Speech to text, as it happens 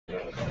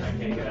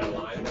can't get out of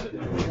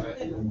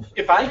line.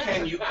 If I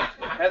can, you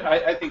can.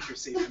 I think you're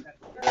safe.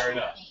 Fair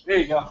enough. There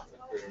you go.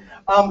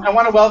 I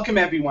want to welcome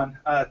everyone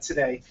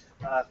today.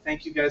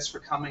 Thank you guys for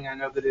coming. I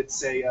know that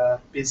it's a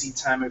busy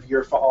time of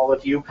year for all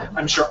of you.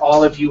 I'm sure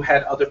all of you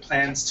had other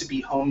plans to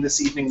be home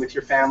this evening with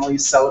your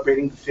families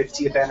celebrating the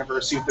 50th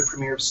anniversary of the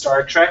premiere of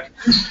Star Trek.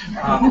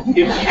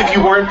 If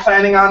you weren't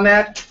planning on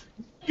that,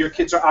 your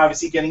kids are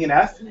obviously getting an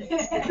F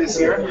this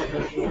year.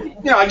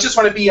 I just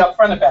want to be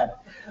upfront about it.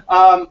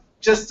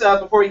 Just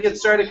before we get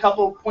started, a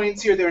couple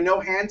points here. There are no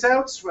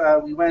handouts.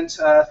 We went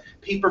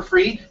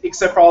paper-free,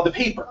 except for all the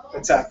paper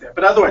that's out there.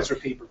 But otherwise, we're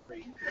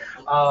paper-free.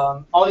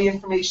 All the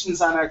information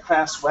is on our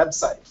class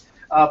website.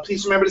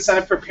 Please remember to sign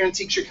up for a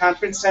parent-teacher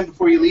conference time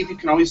before you leave. You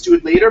can always do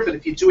it later, but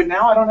if you do it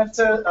now, I don't have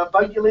to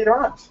bug you later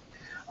on.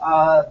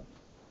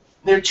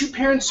 There are 2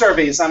 parent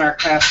surveys on our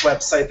class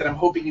website that I'm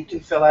hoping you can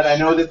fill out. I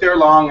know that they're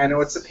long, I know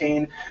it's a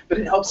pain, but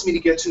it helps me to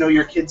get to know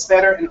your kids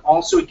better, and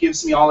also it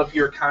gives me all of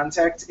your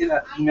contact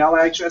email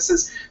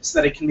addresses so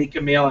that I can make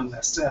a mailing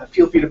list.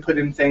 Feel free to put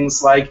in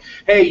things like,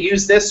 hey,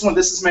 use this one,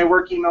 this is my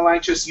work email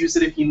address, use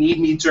it if you need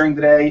me during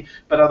the day,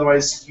 but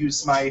otherwise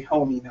use my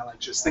home email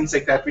address. Things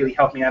like that really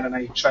help me out, and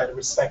I try to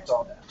respect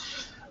all that.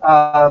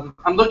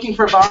 I'm looking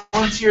for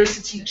volunteers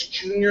to teach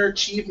junior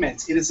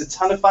achievement. It is a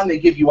ton of fun. They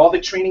give you all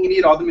the training you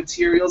need, all the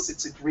materials.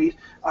 It's a great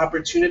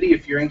opportunity.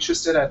 If you're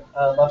interested, I'd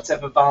love to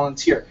have a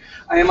volunteer.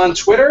 I am on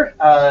Twitter.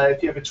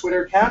 If you have a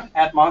Twitter account,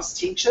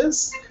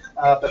 @MossTeaches,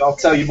 but I'll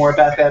tell you more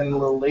about that in a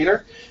little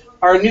later.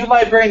 Our new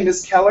librarian,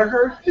 Ms.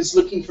 Kelleher, is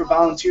looking for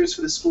volunteers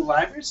for the school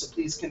library, so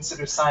please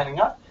consider signing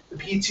up. The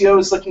PTO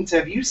is looking to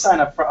have you sign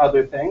up for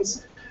other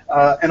things.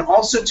 And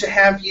also to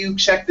have you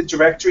check the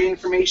directory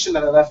information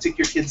that I left at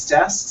your kids'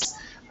 desks,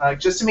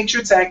 just to make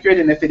sure it's accurate,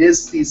 and if it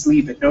is, please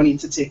leave it. No need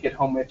to take it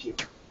home with you.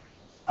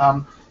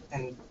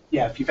 And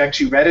yeah, if you've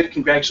actually read it,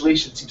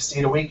 congratulations, you've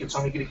stayed awake. It's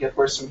only going to get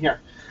worse from here.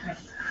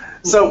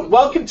 So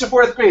welcome to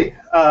 4th grade.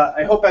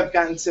 I hope I've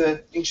gotten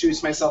to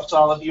introduce myself to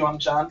all of you. I'm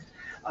John.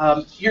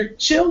 Your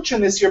children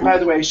this year, by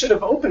the way, I should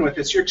have opened with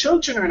this. Your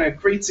children are in a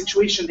great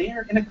situation. They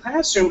are in a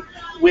classroom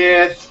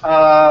with,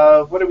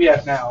 what do we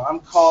have now?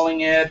 I'm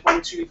calling it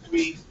 1, 2,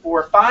 3,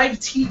 4, 5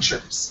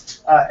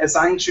 teachers as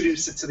I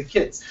introduce it to the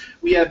kids.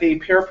 We have a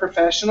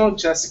paraprofessional,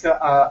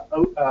 Jessica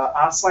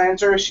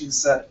Oslander.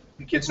 She's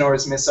the kids know her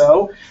as Miss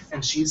O,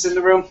 and she's in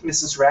the room.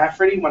 Mrs.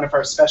 Rafferty, one of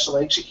our special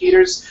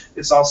educators,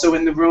 is also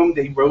in the room.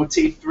 They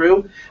rotate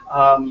through.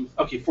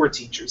 Okay, 4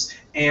 teachers.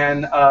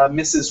 And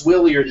Mrs.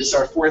 Williard is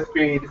our 4th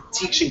grade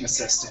teaching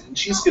assistant, and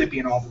she's going to be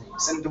in all the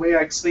rooms. And the way I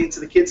explain it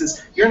to the kids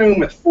is, you're in a room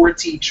with 4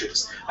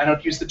 teachers. I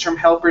don't use the term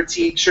helper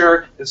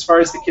teacher. As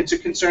far as the kids are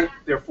concerned,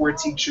 there are 4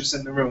 teachers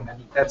in the room,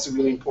 and that's a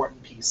really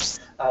important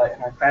piece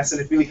in our class, and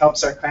it really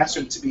helps our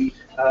classroom to be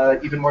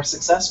even more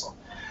successful.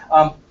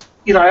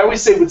 I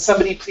always say, would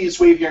somebody please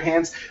wave your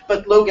hands?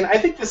 But Logan, I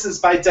think this is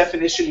by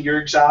definition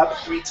your job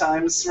 3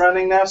 times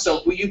running now,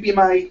 so will you be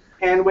my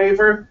hand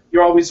waver?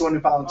 You're always the one who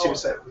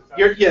volunteers.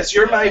 Yes,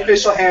 you're my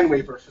official hand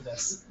waver for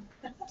this.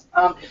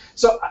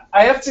 So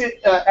I have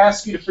to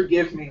ask you to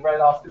forgive me right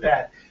off the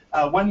bat.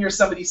 One year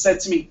somebody said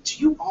to me, do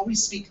you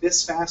always speak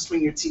this fast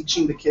when you're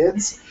teaching the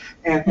kids?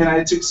 And I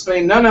had to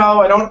explain,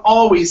 no, I don't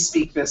always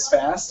speak this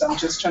fast. I'm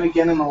just trying to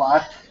get in a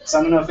lot. So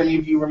I don't know if any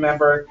of you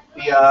remember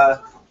the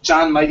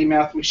John Mighty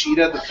Mouth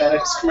Machida, the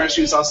FedEx commercial.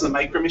 He was also the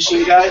Micro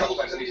Machine guy.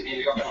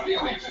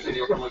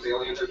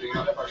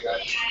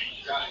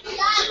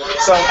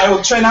 So I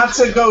will try not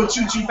to go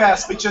too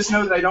fast, but just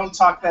know that I don't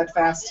talk that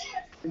fast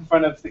in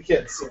front of the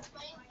kids here.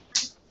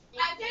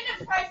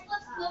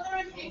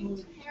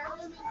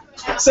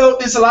 So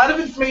there's a lot of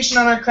information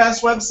on our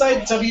class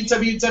website,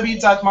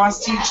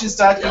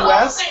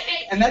 www.mossteaches.us,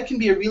 and that can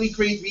be a really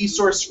great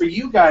resource for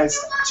you guys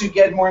to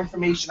get more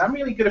information. I'm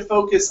really going to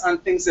focus on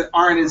things that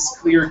aren't as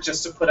clear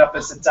just to put up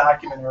as a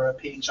document or a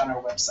page on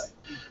our website.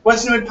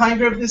 What's new at Pine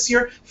Grove this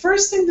year?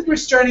 First thing that we're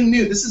starting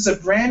new, this is a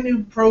brand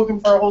new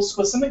program for our whole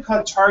school, something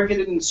called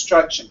Targeted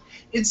Instruction.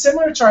 It's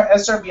similar to our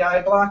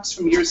SRBI blocks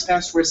from years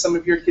past where some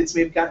of your kids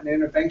may have gotten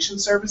intervention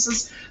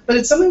services, but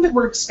it's something that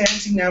we're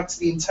expanding now to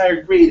the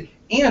entire grade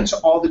and to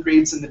all the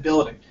grades in the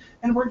building.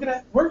 And we're going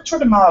to work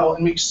toward a model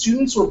in which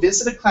students will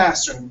visit a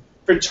classroom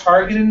for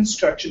targeted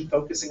instruction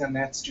focusing on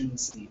that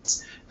student's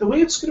needs. The way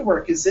it's going to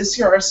work is this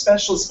year our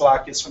specialist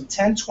block is from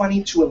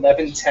 10:20 to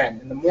 11:10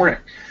 in the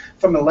morning.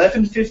 From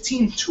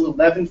 11:15 to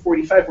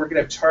 11:45, we're going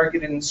to have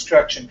targeted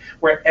instruction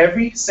where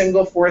every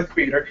single 4th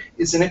grader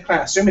is in a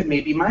classroom. It may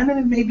be mine and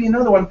it may be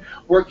another one,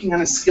 working on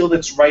a skill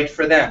that's right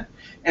for them.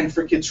 And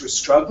for kids who are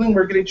struggling,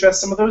 we're going to address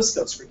some of those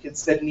skills. For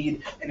kids that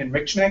need an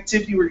enrichment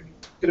activity, we're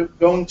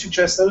going to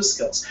address those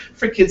skills.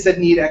 For kids that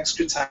need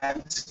extra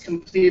time to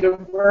complete a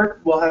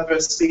work, we'll have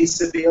a space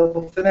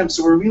available for them.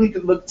 So we're really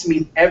going to look to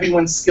meet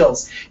everyone's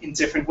skills in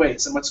different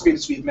ways. And what's great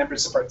is we have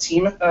members of our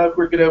team who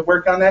are going to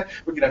work on that.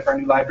 We're going to have our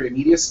new library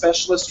media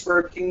specialist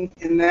working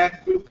in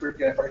that group. We're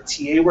going to have our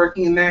TA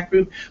working in that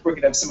group. We're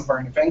going to have some of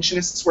our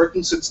interventionists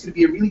working. So it's going to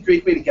be a really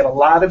great way to get a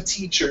lot of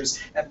teachers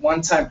at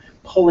one time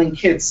pulling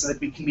kids so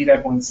that we can meet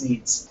everyone's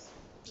needs.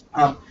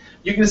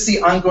 you're going to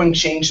see ongoing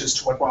changes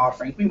to what we're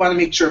offering. We want to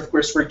make sure, of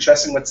course, we're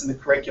addressing what's in the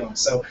curriculum.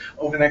 So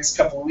over the next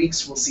couple of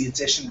weeks, we'll see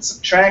addition and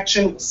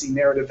subtraction, we'll see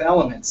narrative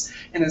elements.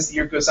 And as the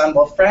year goes on,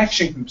 well,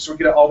 fraction groups, we're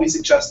going to always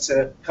adjust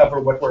to cover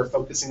what we're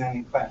focusing on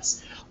in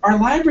class. Our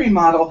library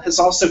model has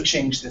also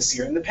changed this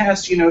year. In the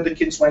past, you know, the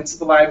kids went to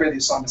the library, they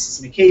saw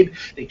Mrs. McCabe,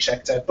 they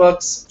checked out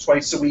books,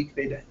 twice a week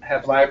they'd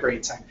have library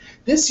time.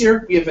 This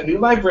year, we have a new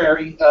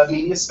library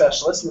media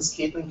specialist, Ms.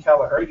 Caitlin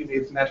Kelleher. You may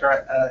have met her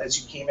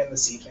as you came in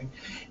this evening.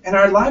 And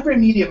our library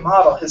media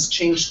model has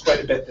changed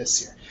quite a bit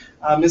this year.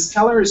 Ms.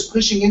 Keller is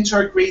pushing into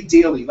our grade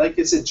daily, like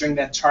I said, during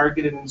that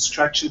targeted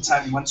instruction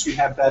time once we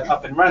have that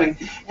up and running.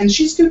 And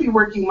she's going to be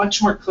working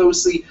much more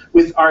closely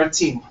with our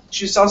team.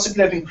 She's also going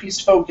to have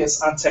increased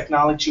focus on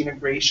technology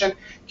integration.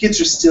 Kids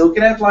are still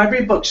going to have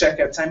library book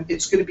checkout time.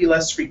 It's going to be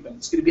less frequent.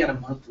 It's going to be on a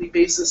monthly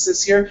basis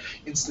this year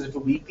instead of a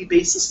weekly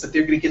basis, but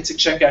they're going to get to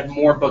check out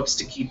more books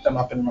to keep them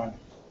up and running.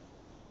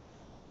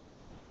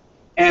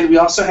 And we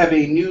also have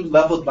a new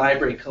leveled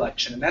library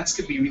collection, and that's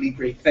going to be a really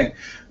great thing.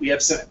 We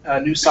have some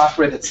new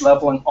software that's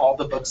leveling all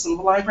the books in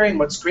the library, and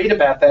what's great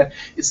about that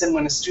is then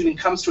when a student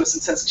comes to us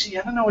and says, gee,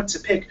 I don't know what to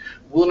pick,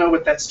 we'll know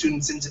what that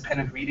student's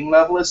independent reading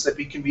level is so that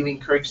we can really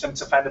encourage them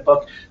to find a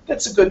book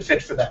that's a good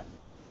fit for them.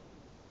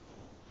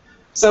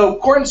 So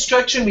core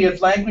instruction, we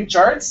have language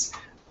arts.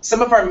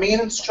 Some of our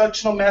main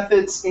instructional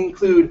methods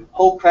include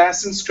whole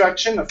class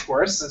instruction, of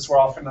course, as we're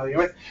all familiar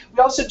with. We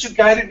also do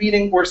guided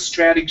reading or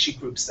strategy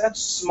groups. That's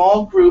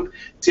small group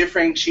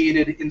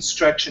differentiated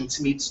instruction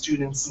to meet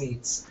students'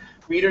 needs.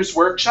 Reader's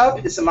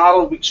Workshop is a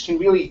model which can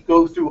really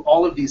go through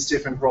all of these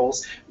different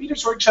roles.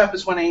 Reader's Workshop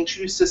is when I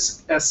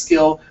introduce a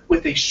skill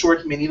with a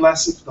short mini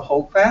lesson for the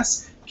whole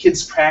class.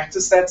 Kids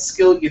practice that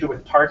skill either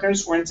with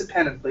partners or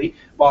independently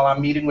while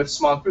I'm meeting with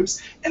small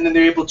groups, and then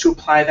they're able to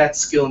apply that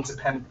skill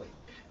independently.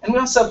 And we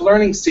also have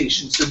learning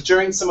stations, so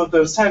during some of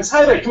those times,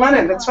 hi there, come on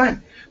in, that's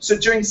fine. So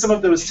during some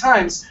of those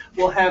times,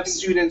 we'll have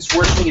students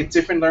working at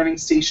different learning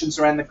stations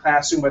around the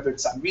classroom, whether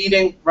it's on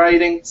reading,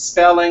 writing,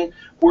 spelling,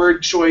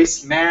 word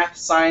choice, math,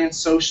 science,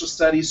 social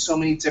studies, so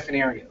many different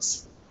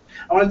areas.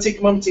 I want to take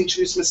a moment to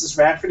introduce Mrs.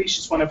 Rafferty.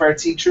 She's one of our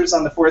teachers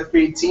on the 4th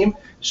grade team.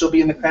 She'll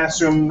be in the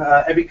classroom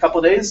every couple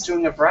of days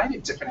doing a variety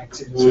of different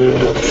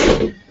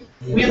activities.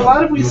 We have a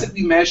lot of ways that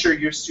we measure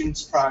your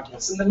students'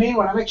 progress, and the main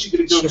one, I'm actually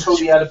going to go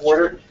totally out of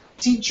order.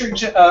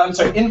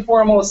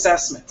 Informal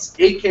assessments,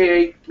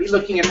 aka me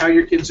looking at how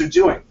your kids are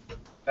doing.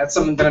 That's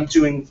something that I'm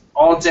doing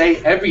all day,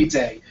 every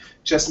day,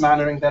 just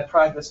monitoring that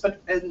progress.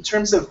 But in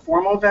terms of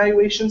formal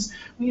evaluations,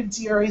 we have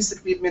DRAs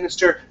that we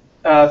administer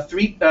 2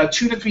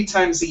 to 3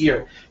 times a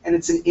year, and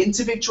it's an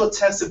individual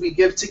test that we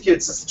give to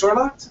kids. Is the door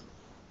locked?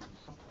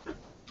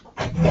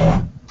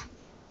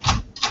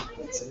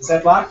 Is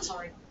that locked?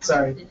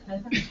 Sorry.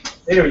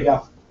 There we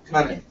go.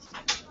 Come on in.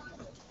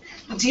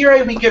 The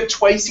DRA we give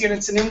twice a year, and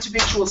it's an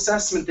individual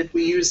assessment that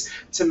we use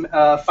to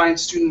find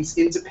students'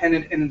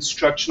 independent and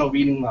instructional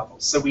reading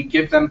levels. So we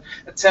give them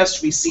a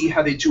test, we see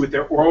how they do with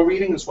their oral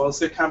reading as well as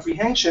their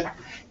comprehension,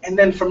 and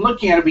then from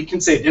looking at it we can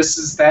say this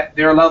is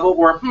their level,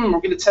 or we're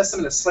going to test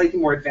them at a slightly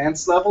more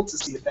advanced level to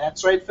see if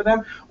that's right for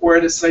them, or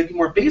at a slightly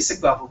more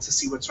basic level to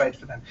see what's right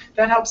for them.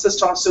 That helps us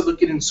to also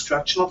look at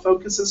instructional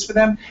focuses for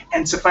them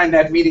and to find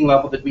that reading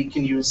level that we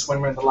can use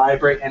when we're in the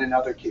library and in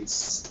other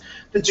cases.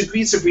 The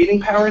Degrees of Reading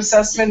Power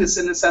Assessment is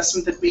an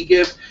assessment that we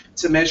give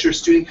to measure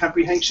student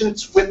comprehension.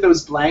 It's with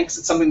those blanks.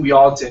 It's something we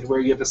all did, where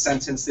you have a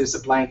sentence, there's a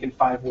blank and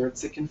 5 words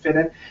that can fit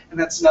in, and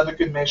that's another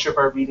good measure of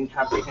our reading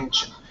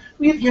comprehension.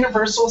 We have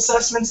universal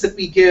assessments that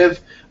we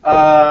give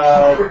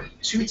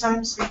 2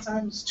 times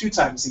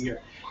a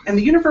year. And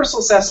the universal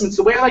assessments,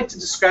 the way I like to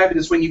describe it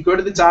is when you go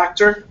to the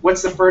doctor,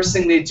 what's the first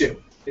thing they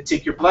do? They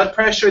take your blood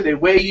pressure, they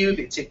weigh you,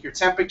 they take your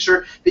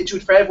temperature, they do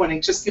it for everyone.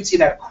 It just gives you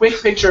that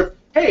quick picture of,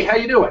 hey, how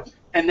you doing?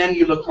 And then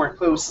you look more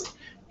closely.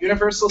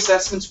 Universal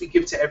assessments we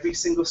give to every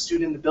single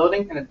student in the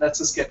building, and it lets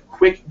us get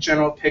quick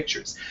general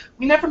pictures.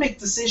 We never make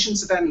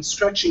decisions about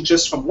instruction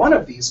just from one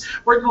of these.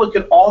 We're going to look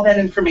at all that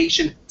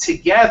information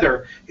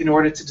together in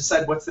order to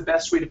decide what's the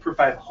best way to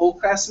provide whole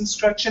class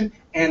instruction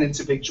and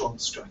individual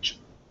instruction.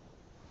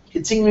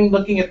 Continuing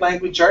looking at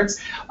language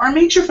arts, our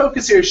major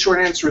focus here is short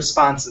answer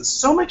responses.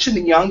 So much in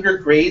the younger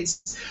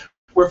grades,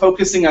 we're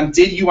focusing on,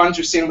 did you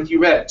understand what you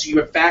read? Do you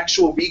have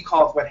factual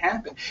recall of what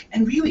happened?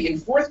 And really, in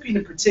 4th grade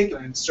in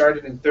particular, and it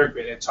started in 3rd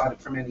grade, I taught it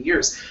for many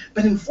years,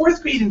 but in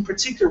 4th grade in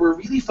particular, we're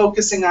really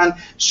focusing on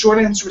short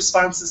answer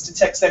responses to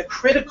text, that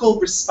critical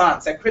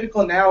response, that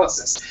critical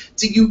analysis.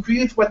 Do you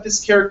agree with what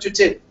this character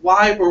did?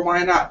 Why or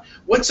why not?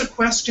 What's a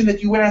question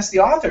that you would ask the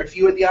author if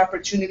you had the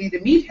opportunity to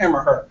meet him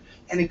or her?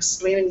 And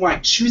explaining why.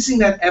 Choosing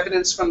that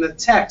evidence from the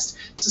text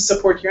to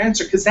support your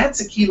answer, because that's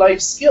a key life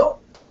skill.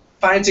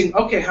 Finding,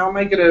 okay, how am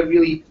I going to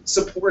really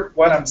support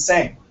what I'm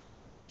saying?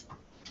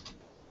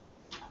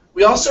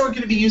 We also are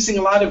going to be using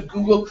a lot of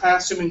Google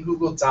Classroom and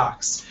Google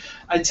Docs.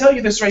 I tell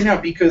you this right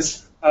now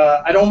because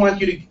I don't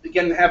want you to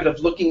get in the habit of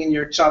looking in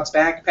your child's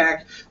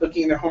backpack,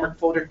 looking in their homework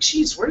folder.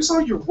 Geez, where's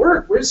all your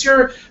work? Where's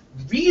your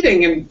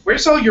reading? And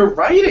where's all your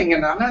writing?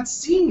 And I'm not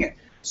seeing it.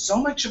 So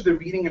much of the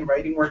reading and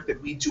writing work that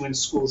we do in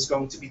school is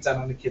going to be done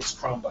on the kids'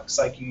 Chromebooks,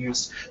 like you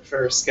used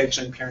for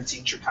scheduling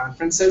parent-teacher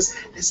conferences.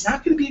 There's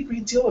not going to be a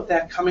great deal of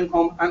that coming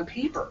home on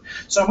paper.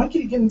 So I want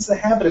you to get into the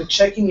habit of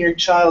checking your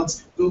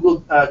child's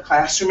Google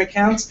Classroom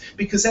accounts,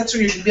 because that's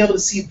where you're going to be able to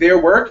see their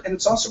work, and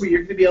it's also where you're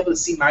going to be able to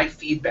see my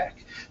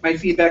feedback. My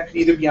feedback could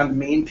either be on the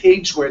main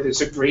page where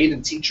there's a grade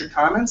and teacher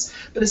comments,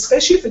 but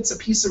especially if it's a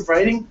piece of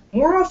writing,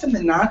 more often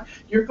than not,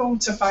 you're going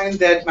to find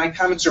that my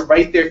comments are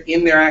right there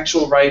in their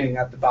actual writing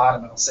at the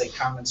bottom. It'll say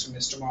comments from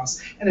Mr. Moss,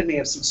 and it may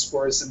have some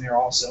scores in there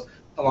also,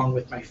 along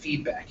with my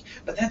feedback.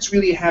 But that's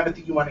really a habit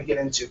that you want to get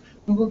into.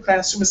 Google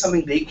Classroom is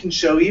something they can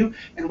show you,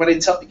 and what I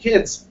tell the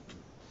kids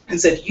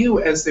is that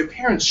you, as their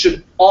parents,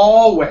 should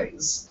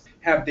always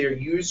have their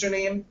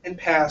username and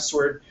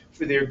password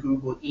for their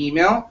Google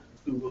email,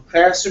 Google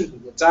Classroom,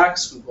 Google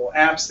Docs, Google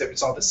Apps,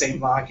 it's all the same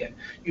login.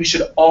 You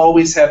should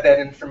always have that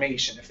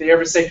information. If they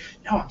ever say,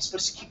 no, I'm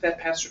supposed to keep that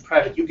password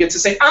private, you get to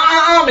say,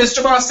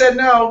 Mr. Moss said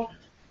no.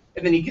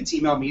 And then you get to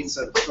email me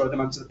so throw them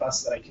onto the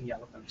bus so that I can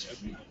yell at them too.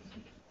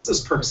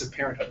 Those perks of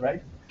parenthood,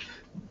 right?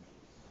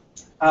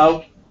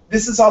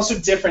 This is also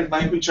different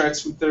language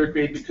arts from third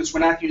grade because we're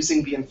not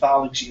using the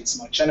anthology as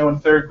much. I know in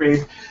third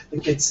grade the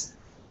kids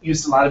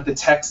used a lot of the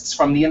texts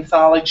from the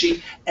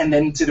anthology and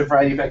then did a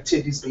variety of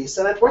activities based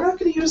on it. We're not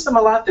going to use them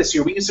a lot this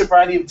year. We use a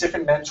variety of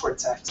different mentor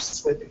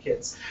texts with the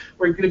kids.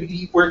 We're going to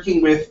be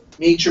working with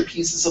major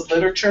pieces of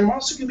literature, and we're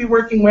also going to be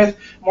working with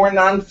more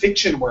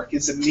nonfiction work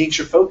as a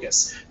major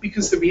focus.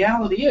 Because the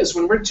reality is,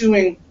 when we're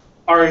doing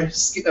our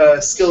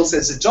skills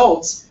as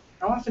adults,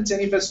 how often do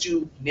any of us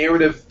do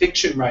narrative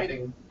fiction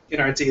writing in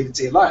our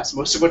day-to-day lives?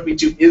 Most of what we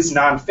do is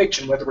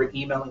nonfiction, whether we're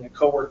emailing a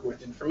coworker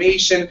with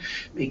information,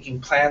 making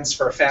plans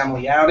for a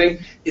family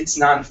outing. It's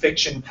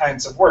nonfiction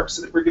kinds of work,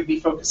 so that we're going to be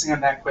focusing on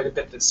that quite a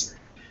bit this year.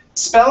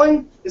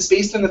 Spelling is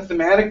based on a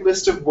thematic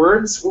list of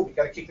words. Oh, we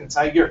got to kick in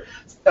tie here.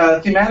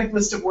 Thematic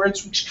list of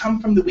words which come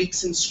from the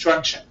week's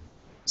instruction.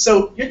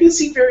 So you're going to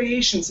see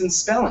variations in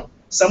spelling.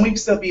 Some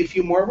weeks there'll be a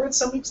few more words,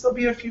 some weeks there'll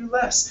be a few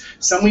less.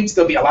 Some weeks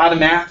there'll be a lot of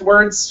math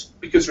words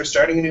because we're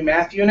starting a new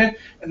math unit,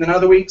 and then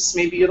other weeks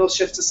maybe it'll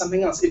shift to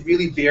something else. It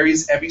really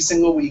varies every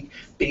single week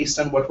based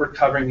on what we're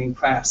covering in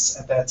class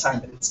at that time,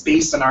 but it's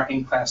based on our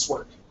in-class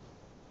work.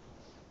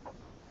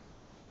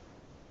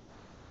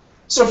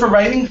 So for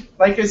writing,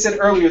 like I said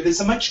earlier,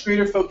 there's a much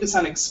greater focus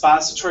on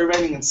expository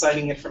writing and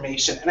citing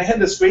information. And I had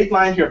this great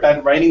line here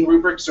about writing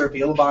rubrics are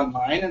available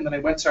online, and then I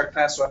went to our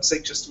class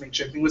website just to make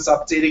sure everything was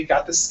updated,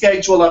 got the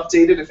schedule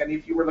updated. If any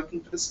of you were looking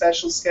for the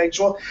special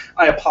schedule,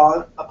 I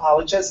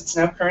apologize, it's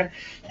now current.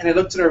 And I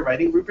looked at our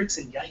writing rubrics,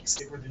 and yikes,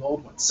 they were the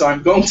old ones. So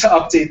I'm going to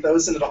update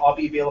those, and it'll all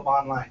be available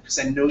online, because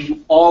I know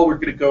you all were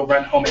going to go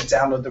run home and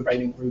download the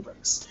writing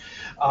rubrics.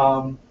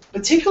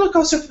 But take a look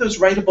also for those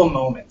writable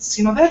moments.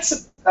 You know,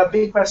 that's a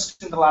big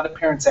question that a lot of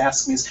parents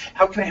ask me is,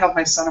 how can I help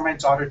my son or my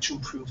daughter to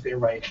improve their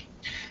writing?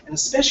 And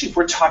especially if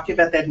we're talking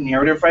about that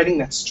narrative writing,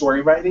 that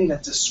story writing,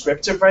 that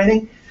descriptive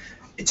writing,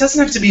 it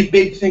doesn't have to be a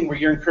big thing where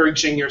you're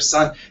encouraging your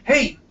son,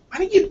 hey, why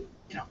don't you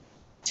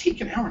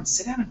take an hour and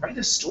sit down and write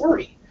a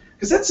story?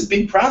 Because that's a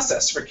big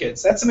process for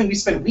kids. That's something we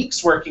spend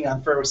weeks working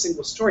on for a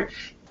single story.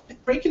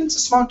 Break it into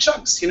small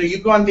chunks. You know, you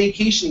go on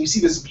vacation, you see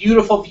this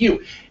beautiful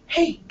view.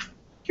 Hey,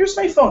 here's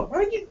my phone.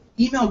 Why don't you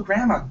email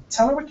grandma,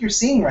 tell her what you're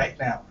seeing right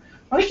now?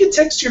 Why don't you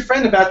text your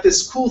friend about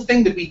this cool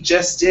thing that we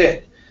just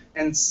did?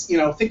 And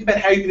think about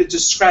how you're going to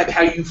describe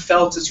how you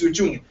felt as you were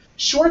doing it.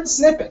 Short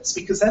snippets,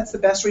 because that's the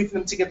best way for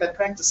them to get that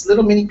practice.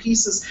 Little mini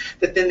pieces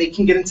that then they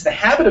can get into the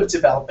habit of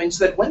developing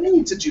so that when they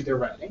need to do their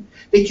writing,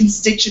 they can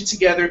stitch it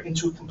together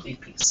into a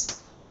complete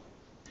piece.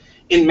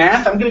 In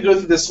math, I'm going to go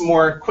through this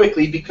more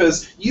quickly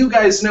because you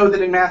guys know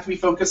that in math we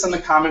focus on the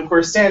Common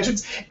Core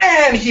standards,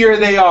 and here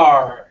they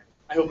are.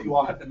 I hope you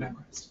all have them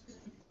memorized.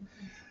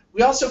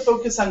 We also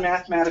focus on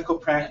mathematical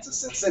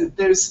practices, and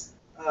there's,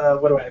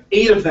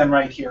 8 of them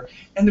right here.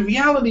 And the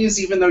reality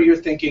is, even though you're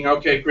thinking,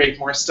 okay, great,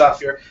 more stuff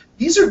here,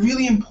 these are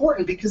really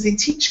important because they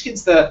teach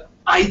kids the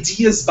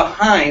ideas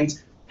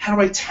behind how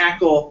do I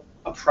tackle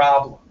a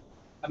problem,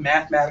 a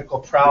mathematical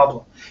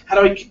problem. How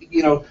do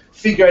I,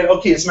 figure out,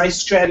 okay, is my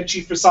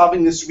strategy for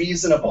solving this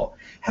reasonable?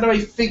 How do I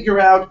figure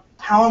out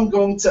how I'm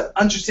going to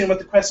understand what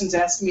the question's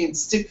asking me and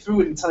stick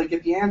through it until I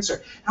get the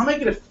answer? How am I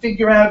going to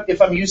figure out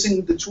if I'm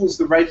using the tools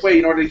the right way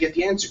in order to get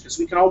the answer? Because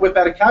we can all whip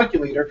out a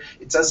calculator.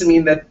 It doesn't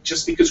mean that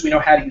just because we know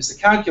how to use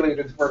the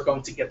calculator that we're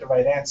going to get the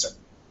right answer.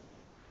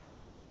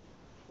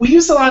 We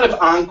use a lot of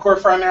Encore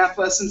for our math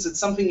lessons. It's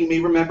something you may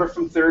remember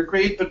from 3rd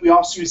grade, but we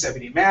also use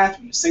Everyday Math,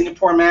 we use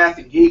Singapore Math,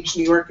 Engage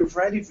New York, a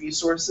variety of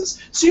resources.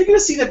 So you're going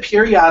to see that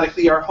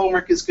periodically our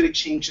homework is going to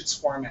change its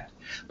format.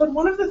 But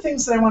one of the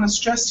things that I want to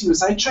stress to you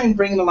is I try and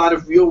bring in a lot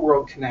of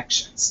real-world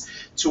connections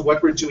to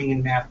what we're doing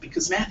in math,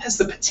 because math has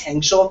the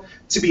potential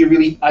to be a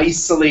really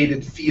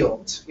isolated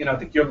field. I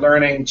think you're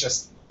learning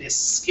just this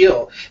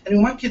skill, and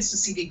we want kids to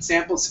see the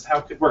examples of how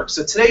it could work.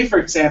 So today, for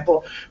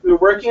example, we were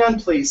working on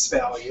place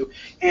value,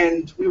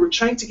 and we were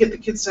trying to get the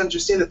kids to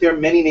understand that there are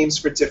many names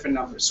for different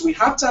numbers. So we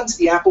hopped onto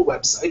the Apple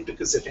website,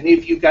 because if any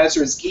of you guys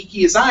are as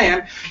geeky as I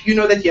am, you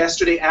know that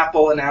yesterday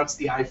Apple announced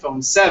the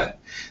iPhone 7.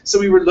 So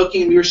we were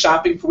looking, we were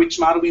shopping for which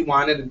model we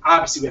wanted, and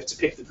obviously we have to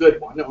pick the good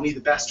one, only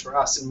the best for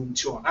us in room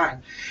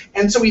 209.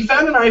 And so we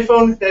found an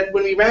iPhone that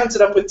when we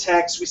rounded up with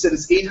tax, we said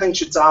is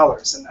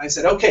 $800. And I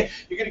said, okay,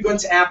 you're going to go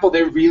into Apple,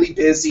 they're really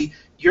busy.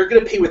 You're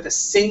going to pay with a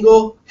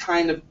single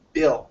kind of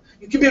bill.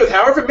 You can pay with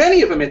however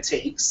many of them it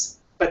takes,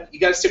 but you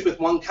got to stick with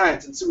one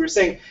kind. And so we were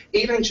saying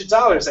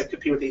 $800, I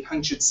could pay with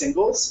 800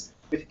 singles,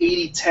 with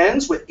 80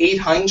 tens, with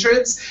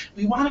 800s.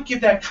 We want to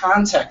give that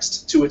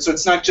context to it, so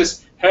it's not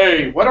just,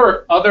 hey, what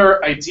are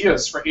other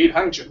ideas for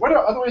 800? What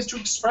are other ways to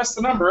express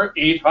the number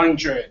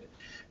 800?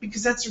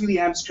 Because that's a really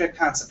abstract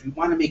concept. We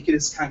want to make it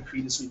as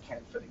concrete as we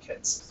can for the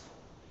kids.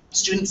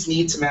 Students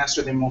need to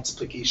master their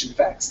multiplication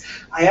facts.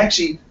 I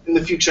actually, in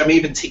the future, I may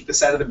even take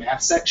this out of the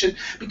math section,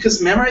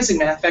 because memorizing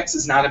math facts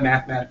is not a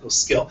mathematical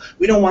skill.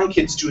 We don't want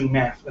kids doing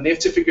math. When they have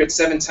to figure out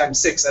 7 times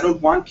 6, I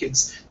don't want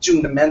kids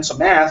doing the mental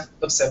math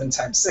of 7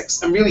 times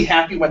 6. I'm really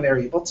happy when they're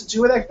able to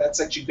do it. That's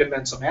actually good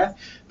mental math.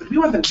 But we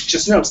want them to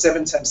just know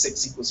 7 times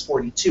 6 equals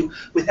 42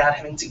 without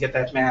having to get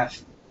that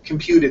math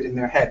computed in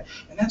their head.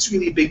 And that's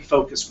really a big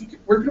focus.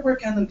 We're going to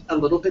work on it a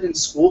little bit in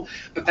school,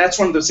 but that's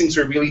one of those things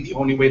where really the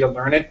only way to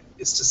learn it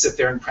is to sit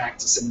there and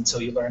practice it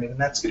until you learn it, and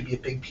that's going to be a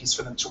big piece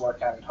for them to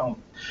work on at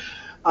home.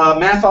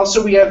 Math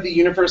also, we have the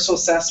universal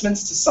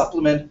assessments to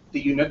supplement the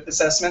unit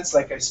assessments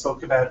like I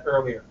spoke about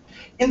earlier.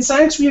 In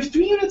science, we have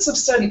 3 units of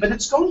study, but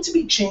it's going to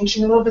be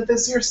changing a little bit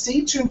this year.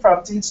 Stay tuned for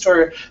updates to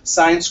our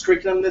science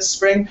curriculum this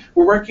spring.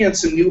 We're working on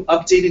some new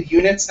updated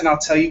units, and I'll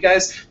tell you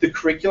guys, the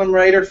curriculum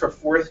writer for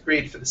 4th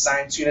grade for the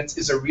science units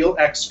is a real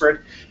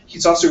expert.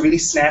 He's also a really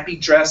snappy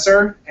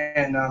dresser,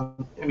 and I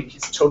mean,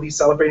 he's totally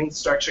celebrating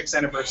Star Trek's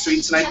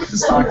anniversary tonight with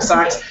his Fox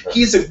socks.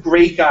 He's a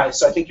great guy,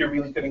 so I think you're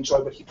really going to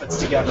enjoy what he puts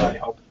together, I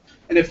hope.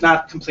 And if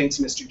not, complain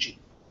to Mr. G.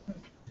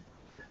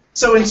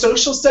 So in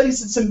social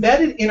studies, it's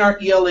embedded in our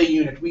ELA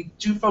unit. We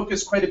do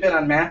focus quite a bit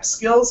on map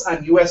skills,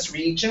 on U.S.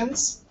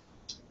 regions,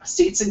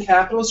 states and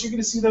capitals. You're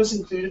going to see those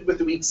included with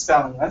the week's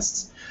spelling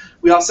lists.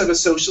 We also have a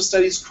social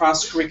studies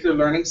cross-curricular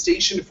learning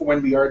station for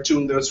when we are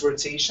doing those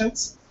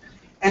rotations.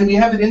 And we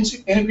have it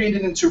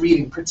integrated into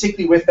reading,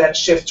 particularly with that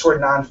shift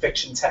toward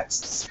nonfiction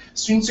texts.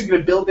 Students are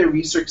going to build their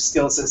research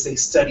skills as they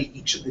study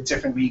each of the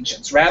different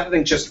regions. Rather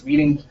than just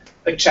reading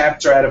a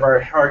chapter out of our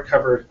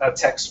hardcover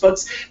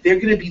textbooks, they're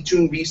going to be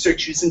doing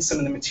research using some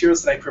of the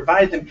materials that I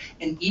provide them,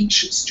 and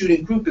each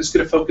student group is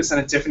going to focus on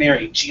a different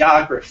area: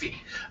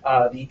 geography,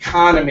 the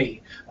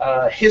economy,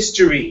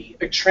 history,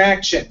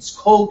 attractions,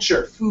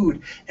 culture,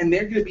 food, and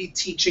they're going to be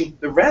teaching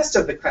the rest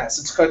of the class.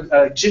 It's called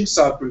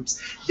jigsaw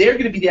groups. They're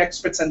going to be the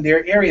experts on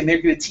their area, and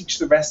they're going to teach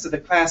the rest of the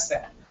class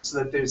that, so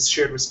that there's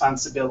shared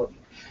responsibility.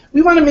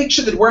 We want to make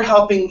sure that we're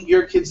helping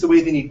your kids the way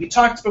they need. We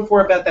talked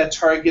before about that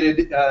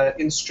targeted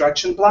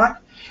instruction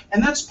block,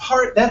 and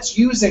that's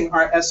using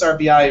our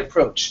SRBI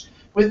approach.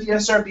 With the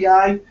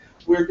SRBI,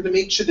 we're going to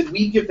make sure that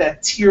we give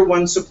that Tier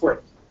 1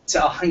 support to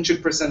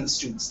 100% of the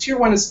students. Tier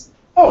 1 is,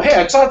 oh,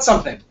 hey, I taught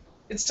something.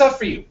 It's tough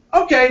for you.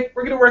 Okay,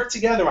 we're going to work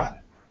together on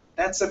it.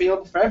 That's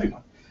available for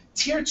everyone.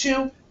 Tier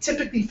 2,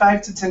 typically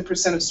 5 to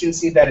 10% of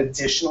students need that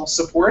additional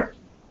support.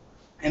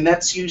 And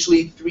that's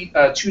usually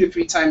 2 to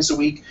 3 times a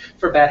week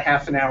for about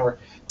half an hour.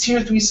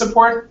 Tier 3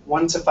 support,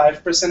 1 to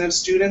 5% of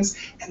students,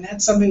 and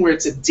that's something where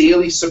it's a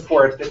daily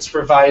support that's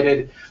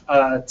provided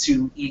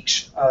to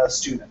each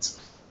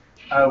student.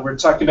 We're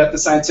talking about the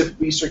scientific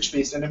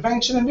research-based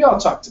intervention, and we all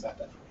talked about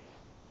that.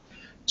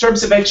 In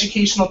terms of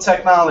educational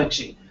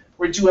technology,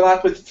 we're doing a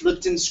lot with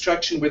flipped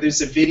instruction, where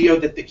there's a video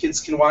that the kids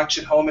can watch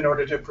at home in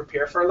order to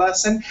prepare for a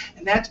lesson.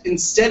 And that,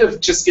 instead of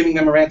just giving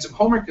them a random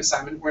homework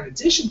assignment, or in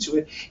addition to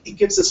it, it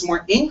gives us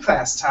more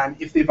in-class time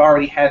if they've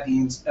already had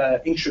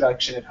the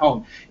introduction at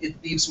home.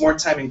 It leaves more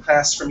time in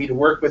class for me to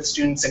work with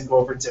students and go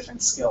over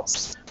different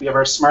skills. We have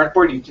our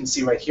Smartboard. You can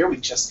see right here. We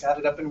just got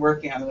it up and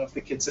working. I don't know if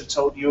the kids have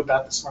told you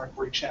about the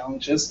Smartboard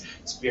challenges.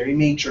 It's very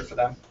major for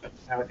them, but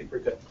now I think we're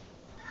good.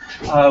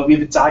 We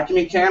have a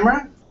document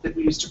camera that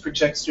we use to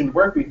project student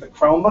work. We have the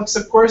Chromebooks,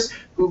 of course,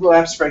 Google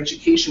Apps for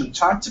Education we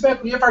talked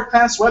about. We have our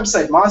class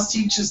website,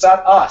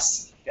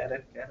 mossteaches.us. Get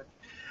it? Get it?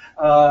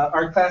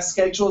 Our class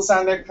schedule is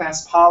on there,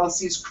 class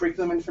policies,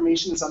 curriculum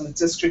information is on the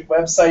district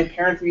website,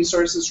 parent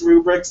resources,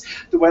 rubrics.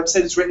 The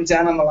website is written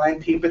down on the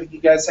lined paper that you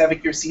guys have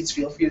at your seats.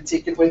 Feel free to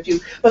take it with you.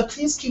 But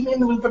please keep me in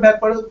the loop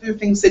about what are the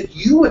things that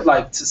you would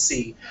like to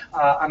see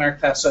on our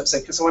class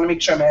website, because I want to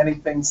make sure I'm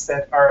adding things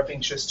that are of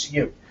interest to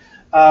you.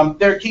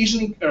 There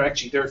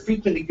are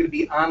frequently going to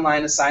be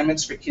online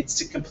assignments for kids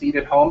to complete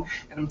at home,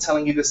 and I'm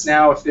telling you this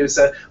now, if there's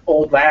an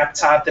old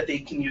laptop that they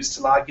can use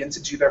to log in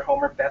to do their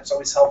homework, that's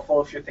always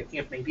helpful. If you're thinking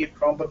of maybe a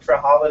Chromebook for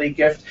a holiday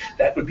gift,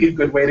 that would be a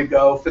good way to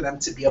go for them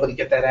to be able to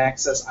get that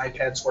access.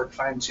 iPads work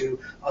fine too,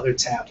 other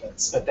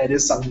tablets, but that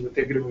is something that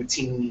they're going to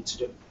routinely need to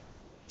do.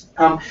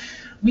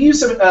 We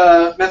use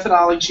a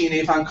methodology in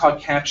Avon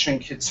called Capturing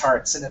Kids'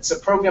 Hearts, and it's a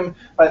program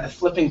by the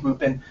Flipping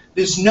Group, and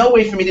there's no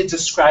way for me to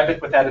describe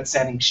it without it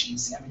sounding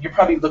cheesy. I mean, you're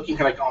probably looking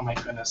like, oh my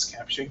goodness,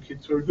 Capturing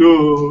Kids' Hearts,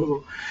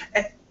 oh.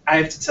 And I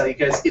have to tell you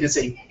guys, it is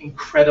an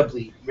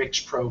incredibly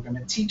rich program.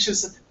 It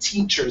teaches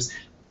teachers,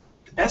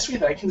 the best way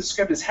that I can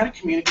describe it is how to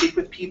communicate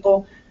with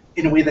people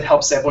in a way that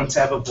helps everyone to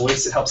have a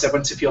voice, it helps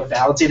everyone to feel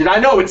validated. I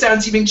know it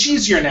sounds even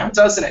cheesier now,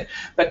 doesn't it?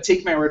 But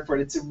take my word for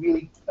it, it's a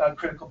really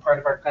critical part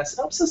of our class. It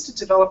helps us to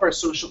develop our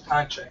social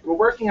contract. We're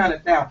working on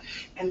it now.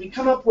 And we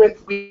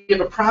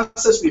have a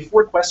process, we have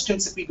 4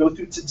 questions that we go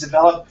through to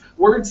develop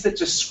words that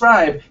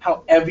describe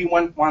how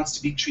everyone wants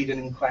to be treated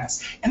in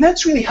class. And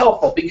that's really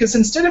helpful, because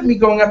instead of me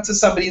going up to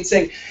somebody and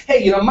saying,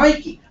 hey, you know,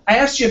 Mikey, I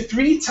asked you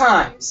 3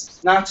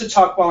 times not to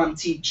talk while I'm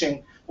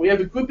teaching. We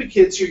have a group of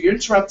kids here, you're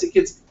interrupting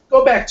kids.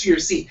 Go back to your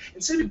seat.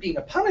 Instead of it being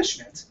a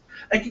punishment,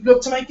 I could go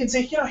up to Mikey and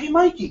say, you know, hey,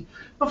 Mikey,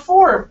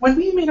 before, when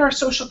we made our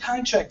social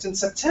contract in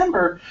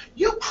September,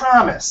 you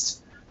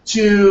promised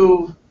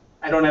to,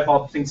 I don't have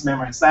all the things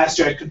memorized. Last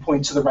year I could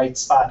point to the right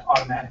spot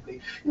automatically.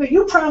 You know,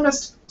 you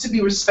promised to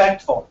be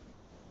respectful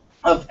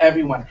of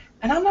everyone.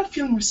 And I'm not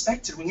feeling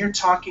respected when you're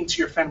talking to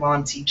your friend while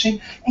I'm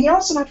teaching, and you're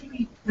also not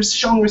really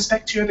showing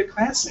respect to your other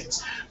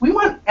classmates. We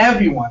want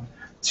everyone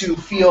to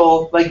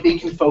feel like they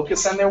can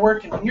focus on their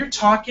work, and when you're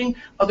talking,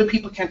 other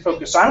people can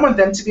focus. So I want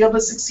them to be able to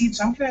succeed,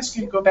 so I'm going to ask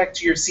you to go back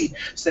to your seat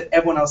so that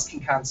everyone else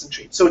can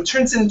concentrate. So it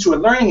turns it into a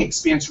learning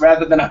experience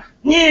rather than a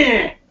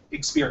yeah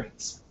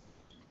experience.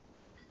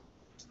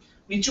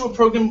 We do a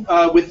program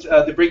with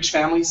the Briggs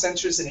Family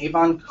Centers in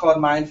Avon called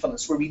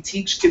Mindfulness, where we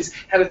teach kids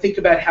how to think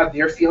about how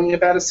they're feeling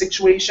about a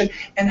situation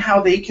and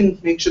how they can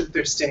make sure that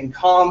they're staying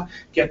calm,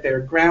 get their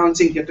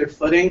grounding, get their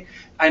footing.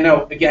 I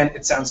know, again,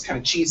 it sounds kind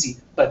of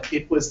cheesy, but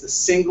it was the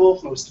single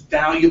most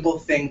valuable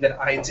thing that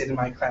I did in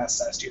my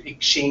class last year. It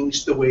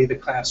changed the way the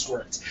class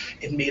worked.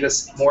 It made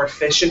us more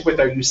efficient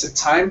with our use of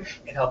time.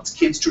 It helped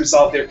kids to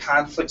resolve their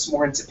conflicts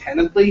more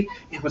independently.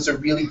 It was a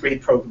really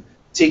great program.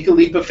 Take a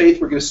leap of faith.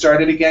 We're going to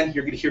start it again.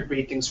 You're going to hear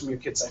great things from your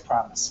kids, I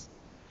promise.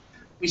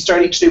 We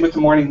start each day with a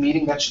morning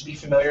meeting. That should be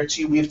familiar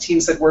to you. We have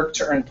teams that work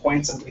to earn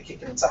points. I'm going to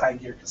kick it into high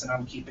gear because I know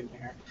I'm keeping you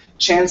here.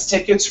 Chance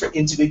tickets for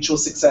individual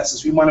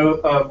successes. We want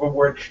to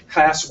reward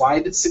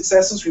class-wide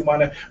successes. We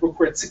want to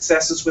reward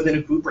successes within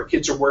a group where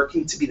kids are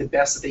working to be the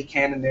best that they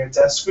can in their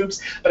desk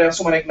groups. But I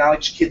also want to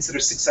acknowledge kids that are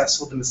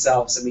successful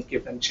themselves, and we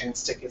give them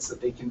chance tickets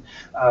that they can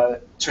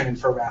turn in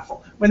for a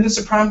raffle. When there's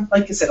a problem,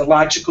 like I said, a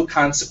logical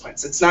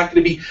consequence. It's not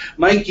going to be,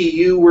 Mikey,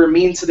 you were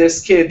mean to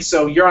this kid,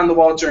 so you're on the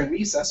wall during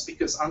recess,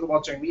 because on the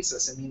wall during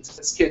recess, it means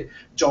this kid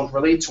don't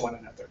relate to one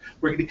another.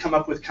 We're going to come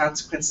up with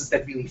consequences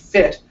that really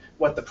fit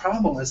what the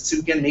problem is to,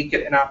 again, make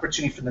it an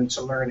opportunity for them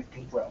to learn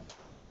and grow.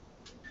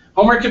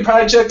 Homework and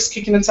projects,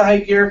 kicking into high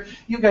gear.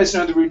 You guys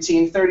know the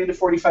routine, 30 to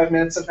 45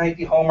 minutes of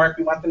nightly homework.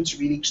 We want them to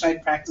read each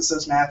night, practice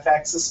those math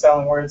facts, the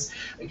spelling words.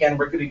 Again,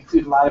 we're going to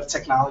include a lot of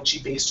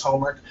technology-based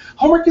homework.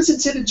 Homework is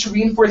intended to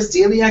reinforce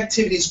daily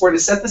activities or to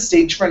set the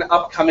stage for an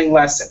upcoming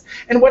lesson.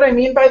 And what I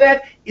mean by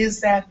that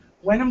is that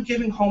when I'm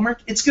giving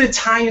homework, it's going to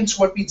tie into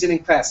what we did in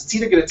class. It's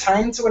either going to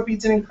tie into what we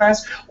did in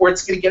class, or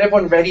it's going to get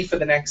everyone ready for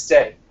the next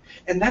day.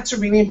 And that's a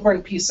really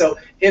important piece. So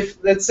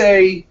if, let's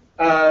say,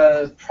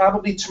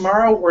 probably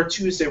tomorrow or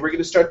Tuesday, we're going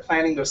to start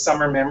planning those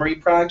summer memory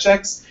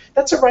projects.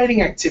 That's a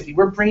writing activity.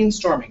 We're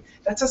brainstorming.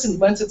 That doesn't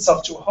lend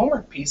itself to a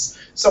homework piece.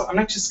 So I'm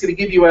not just going to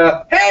give you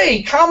a,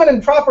 hey, common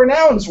and proper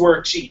nouns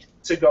worksheet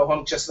to go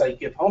home just like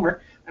give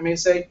homework. I may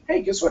say,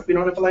 hey, guess what? We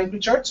don't have a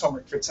language arts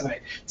homework for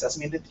tonight. It doesn't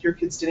mean that your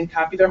kids didn't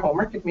copy their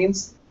homework. It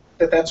means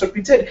that that's what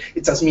we did.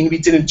 It doesn't mean we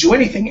didn't do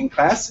anything in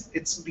class.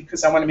 It's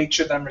because I want to make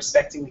sure that I'm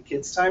respecting the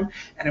kids' time,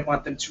 and I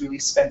want them to really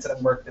spend it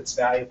on work that's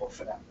valuable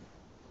for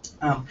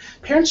them.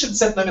 Parents should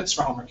set limits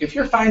for homework. If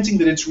you're finding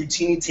that it's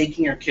routinely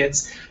taking your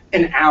kids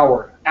an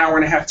hour, hour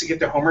and a half to get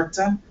their homework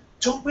done,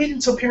 don't wait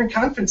until parent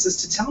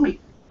conferences to tell me.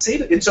 Say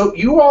that. So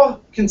you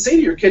all can say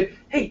to your kid,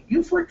 hey,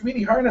 you've worked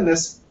really hard on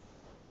this.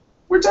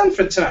 We're done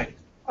for tonight.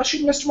 I'll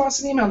shoot Mr.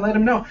 Moss an email and let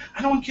him know.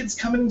 I don't want kids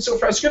coming in so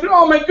frustrated.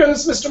 Oh my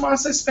goodness, Mr.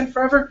 Moss, I spent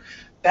forever.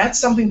 That's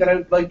something that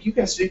I'd like you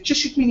guys to do.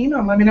 Just shoot me an email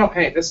and let me know,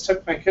 hey, this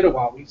took my kid a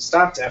while. We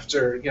stopped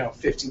after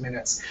 50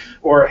 minutes.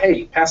 Or,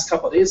 hey, past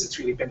couple of days it's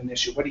really been an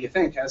issue. What do you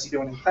think? How's he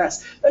doing in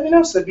class? Let me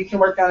know so that we can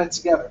work on it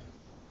together.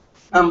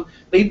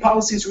 Late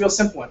policy is a real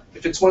simple one.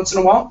 If it's once in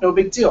a while, no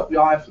big deal. We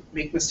all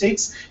make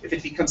mistakes. If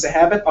it becomes a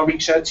habit, I'll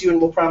reach out to you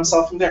and we'll problem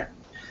solve from there.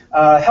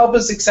 Help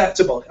is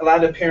acceptable. A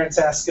lot of parents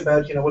ask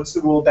about, what's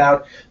the rule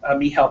about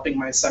me helping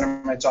my son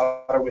or my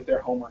daughter with their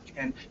homework,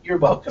 and you're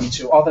welcome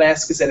to. All that I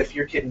ask is that if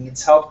your kid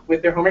needs help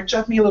with their homework,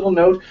 drop me a little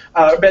note,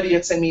 or better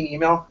yet, send me an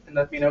email and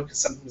let me know, because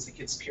sometimes the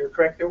kids peer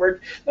correct their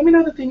work. Let me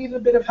know that they need a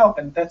bit of help,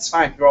 and that's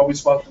fine. You're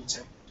always welcome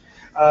to.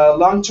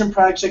 Long-term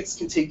projects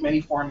can take many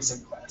forms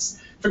in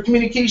class. For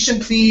communication,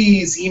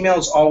 please, email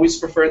is always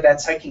preferred.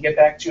 That's how I can get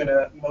back to you in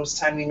a most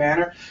timely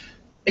manner.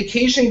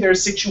 Occasionally there are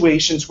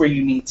situations where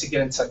you need to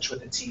get in touch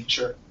with a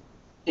teacher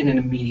in an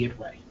immediate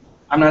way.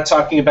 I'm not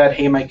talking about,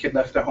 hey, my kid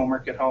left their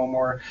homework at home,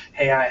 or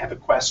hey, I have a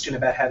question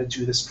about how to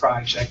do this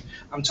project.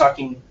 I'm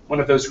talking one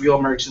of those real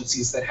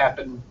emergencies that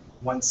happen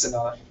once in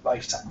a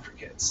lifetime for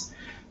kids.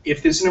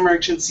 If there's an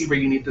emergency where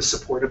you need the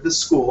support of the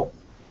school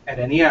at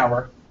any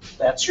hour,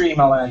 that's your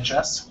email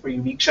address where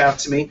you reach out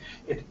to me.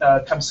 It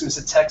comes through as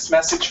a text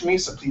message for me,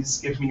 so please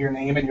give me your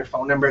name and your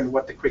phone number and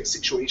what the quick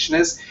situation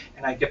is,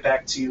 and I get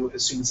back to you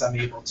as soon as I'm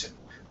able to.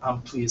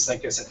 please,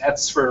 like I said,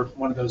 that's for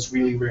one of those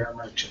really rare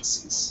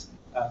emergencies.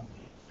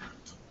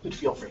 But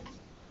feel free.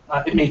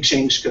 It may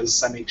change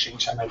because I may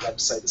change how my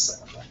website is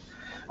set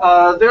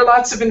up. There's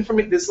lots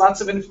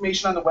of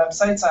information on the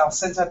websites. I'll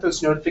send out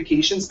those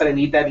notifications, but I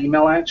need that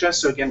email address.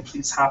 So again,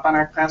 please hop on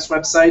our class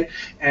website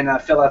and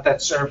fill out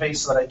that survey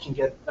so that I can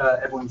get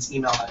everyone's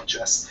email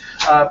address.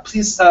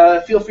 Please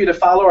feel free to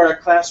follow our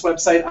class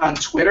website on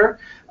Twitter.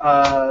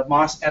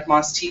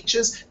 Moss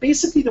Teaches.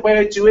 Basically, the way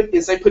I do it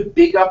is I put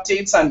big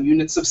updates on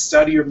units of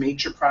study or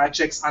major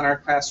projects on our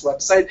class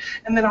website,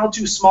 and then I'll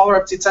do smaller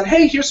updates on,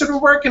 hey, here's what we're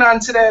working on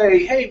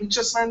today. Hey, we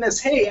just learned this.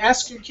 Hey,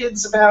 ask your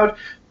kids about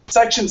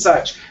such and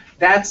such.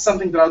 That's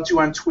something that I'll do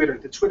on Twitter.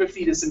 The Twitter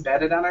feed is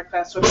embedded on our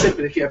class website,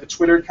 but if you have a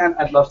Twitter account,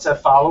 I'd love to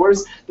have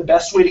followers. The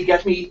best way to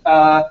get me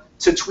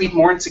to tweet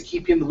more and to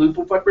keep you in the loop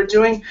of what we're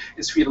doing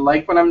is for you to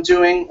like what I'm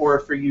doing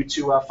or for you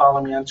to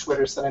follow me on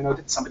Twitter so that I know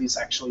that somebody's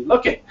actually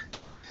looking.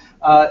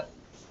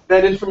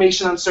 That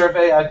information on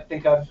survey, I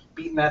think I've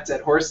beaten that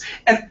dead horse.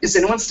 And is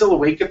anyone still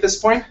awake at this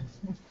point?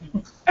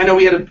 I know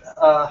we had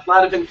a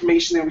lot of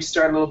information there. We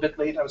started a little bit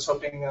late. I was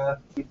hoping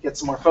we'd get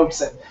some more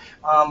folks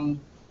in.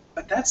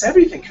 But that's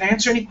everything. Can I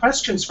answer any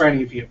questions for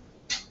any of you?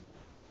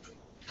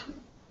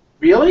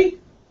 Really?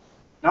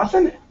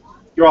 Nothing?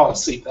 You're all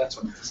asleep. That's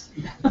what it is.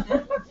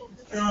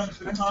 John, is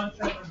the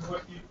content of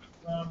what you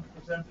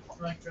presented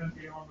tonight going to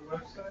be on the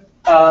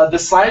website? The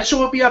slideshow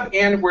will be up,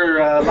 and we're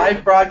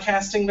live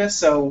broadcasting this,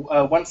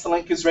 so once the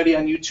link is ready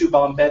on YouTube,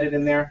 I'll embed it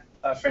in there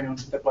for anyone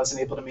that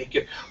wasn't able to make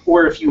it,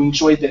 or if you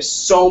enjoyed this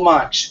so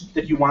much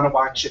that you want to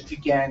watch it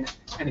again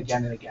and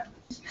again and again.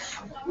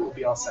 We'll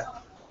be all set.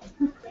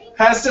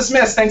 Class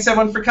dismissed. Thanks,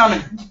 everyone, for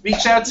coming.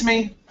 Reach out to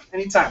me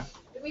anytime.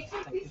 Did we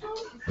take these home?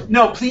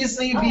 No, please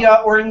leave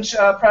the orange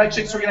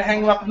projects. We're going to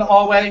hang them up in the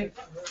hallway.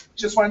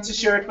 Just wanted to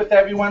share it with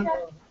everyone.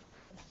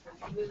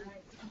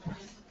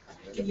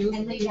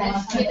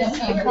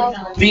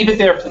 Leave it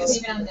there,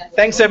 please.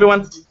 Thanks,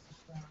 everyone.